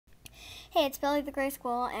Hey, it's Billy the Gray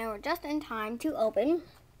Squirrel, and we're just in time to open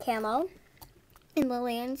Camo and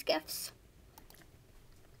Lillian's gifts.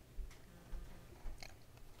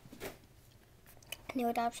 New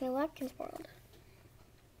adoption of Watkins World.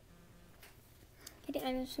 Getting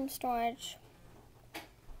items from storage.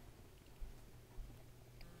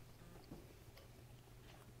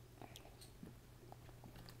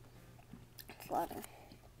 Flutter.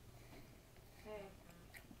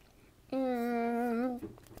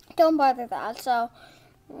 Don't bother that. So,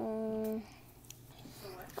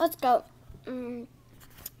 let's go. To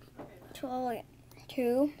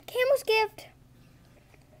Camo's gift.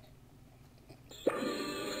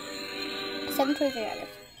 723 items.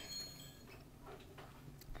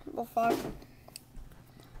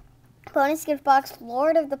 Bonus gift box,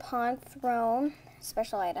 Lord of the Pond Throne,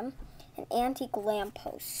 special item, an antique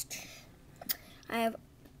lamppost. I have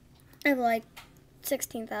like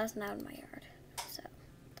 16,000 out in my yard, so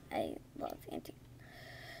I love antique.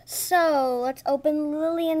 So let's open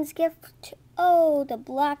Lillian's gift. Oh, the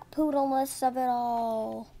black poodleness of it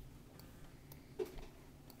all.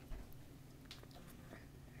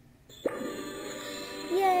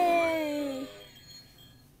 Yay!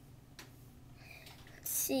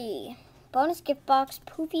 Let's see. Bonus gift box,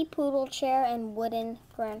 poofy poodle chair, and wooden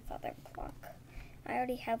grandfather clock. I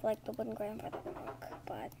already have like the wooden grandfather clock,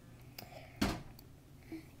 but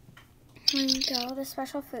here we go. The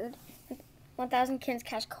special food, 1,000 Kins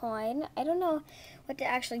cash coin. I don't know what to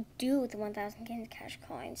actually do with the 1,000 Kins cash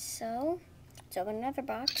coin, so let's open another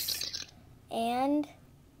box. And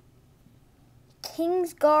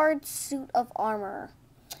Kingsguard suit of armor.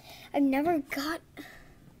 I've never got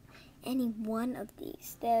any one of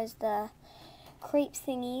these. There's the crepe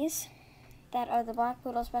thingies that are the black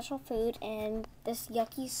poodle special food, and this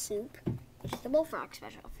yucky soup, which is the bullfrog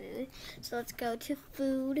special food. So let's go to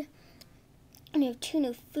food. And we have two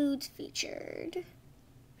new foods featured.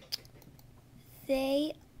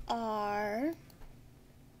 They are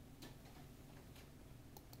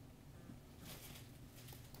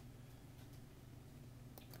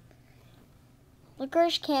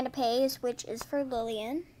licorice canapes, which is for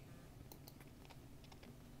Lillian.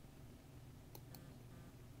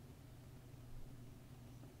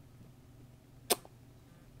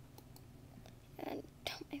 And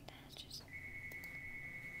don't make patches.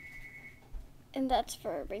 And that's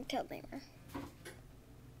for ringtail lemur.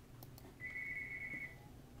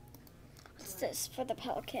 What's this for the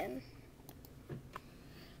pelican?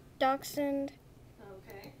 Dachshund.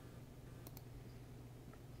 Okay.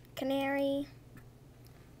 Canary.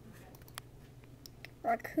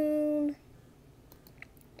 Raccoon.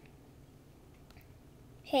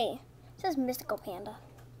 Hey, it says mystical panda.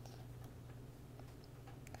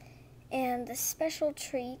 And the special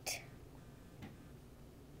treat,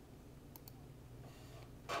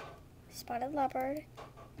 spotted leopard.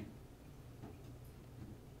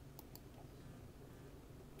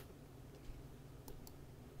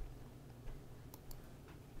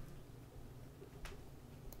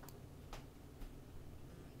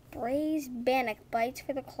 Braised bannock bites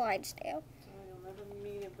for the Clydesdale. So you'll never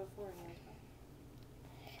meet it beforehand.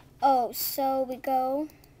 Oh, so we go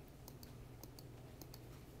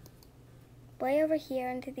way over here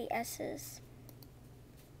into the S's.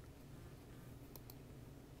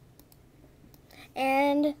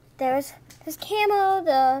 And there's Camo,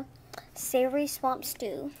 the savory swamp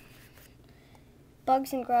stew.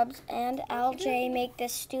 Bugs and grubs and algae make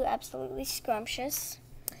this stew absolutely scrumptious.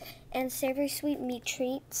 And savory sweet meat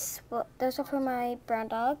treats. Well, those are for my brown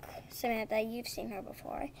dog, Samantha. You've seen her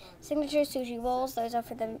before. Signature sushi rolls. Those are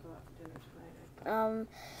for the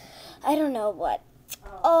I don't know what.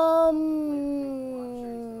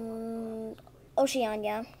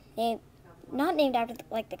 Oceania. Not named after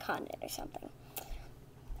like the continent or something.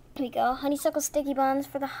 Here we go. Honeysuckle sticky buns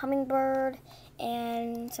for the hummingbird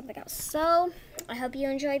and something else. So I hope you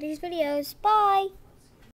enjoyed these videos. Bye.